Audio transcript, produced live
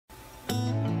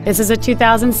This is a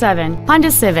 2007 Honda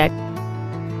Civic.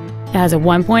 It has a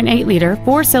 1.8-liter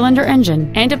four-cylinder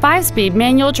engine and a 5-speed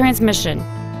manual transmission.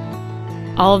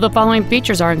 All of the following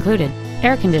features are included: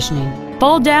 air conditioning,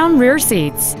 fold-down rear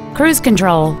seats, cruise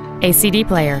control, a CD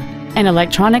player, an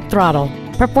electronic throttle,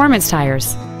 performance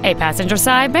tires, a passenger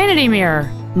side vanity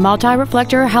mirror,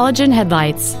 multi-reflector halogen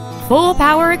headlights, full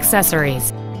power accessories,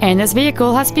 and this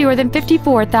vehicle has fewer than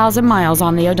 54,000 miles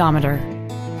on the odometer.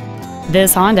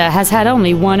 This Honda has had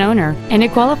only one owner, and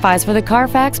it qualifies for the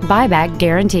Carfax buyback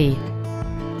guarantee.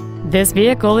 This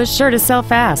vehicle is sure to sell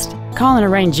fast. Call and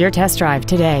arrange your test drive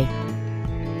today.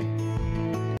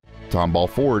 Tomball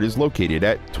Ford is located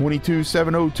at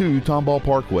 22702 Tomball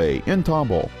Parkway in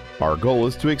Tomball. Our goal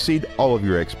is to exceed all of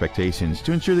your expectations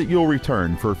to ensure that you'll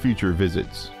return for future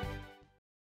visits.